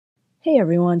Hey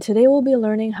everyone, today we'll be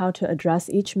learning how to address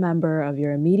each member of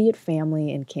your immediate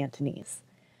family in Cantonese.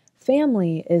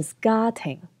 Family is ga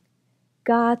ting,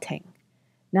 ga ting.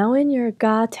 Now in your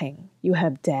ga ting, you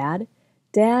have dad.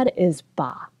 Dad is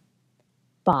ba,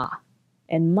 ba.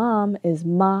 And mom is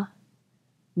ma,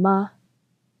 ma.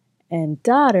 And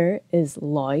daughter is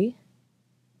loi,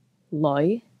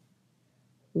 loi,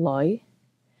 loi.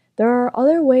 There are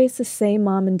other ways to say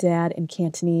mom and dad in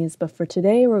Cantonese, but for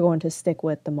today we're going to stick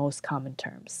with the most common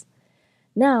terms.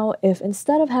 Now, if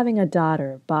instead of having a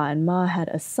daughter, Ba and Ma had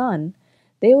a son,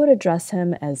 they would address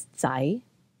him as Zai,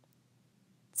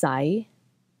 Zai,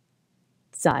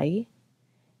 Zai.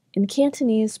 In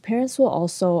Cantonese, parents will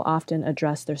also often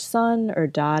address their son or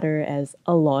daughter as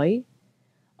Aloy,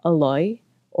 Aloy,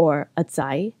 or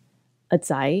Azai,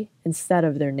 Azai, instead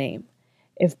of their name.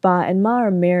 If Ba and Ma are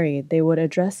married, they would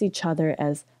address each other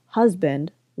as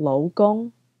husband, 老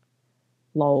公,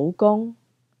 老公,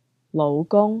 老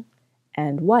公,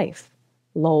 and wife,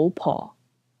 老婆,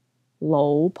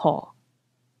 老婆,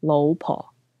 老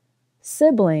婆.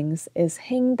 Siblings is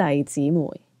兄弟姊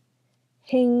妹,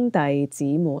 兄弟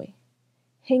姊妹,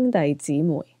 兄弟姊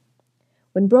妹.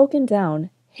 When broken down,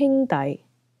 兄弟,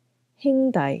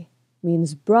 兄弟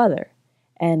means brother,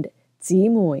 and 姊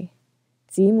妹,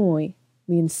 姊妹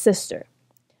means sister.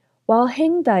 While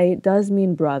兄弟 does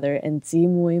mean brother and 姊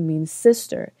妹 means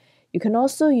sister, you can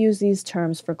also use these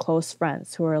terms for close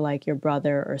friends who are like your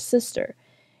brother or sister.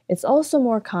 It's also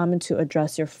more common to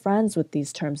address your friends with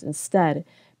these terms instead,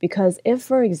 because if,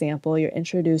 for example, you're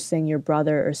introducing your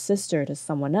brother or sister to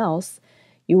someone else,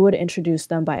 you would introduce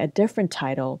them by a different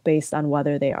title based on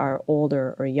whether they are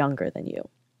older or younger than you.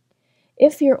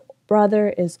 If your brother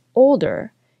is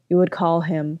older, you would call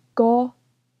him go,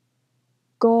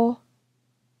 go,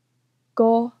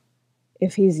 go.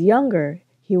 If he's younger,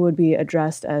 he would be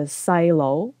addressed as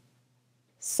Silo,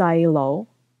 Silo,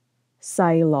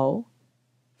 Silo.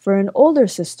 For an older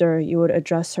sister, you would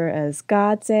address her as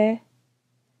Gaze,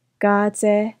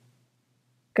 Gaze,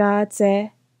 Gaze.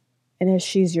 And if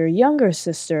she's your younger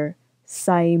sister,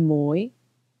 Saimoi,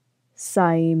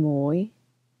 Saimoi,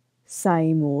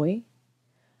 Saimoi.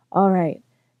 All right,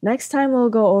 next time we'll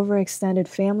go over extended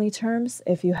family terms.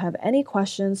 If you have any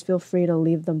questions, feel free to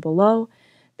leave them below.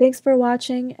 Thanks for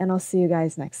watching, and I'll see you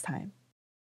guys next time.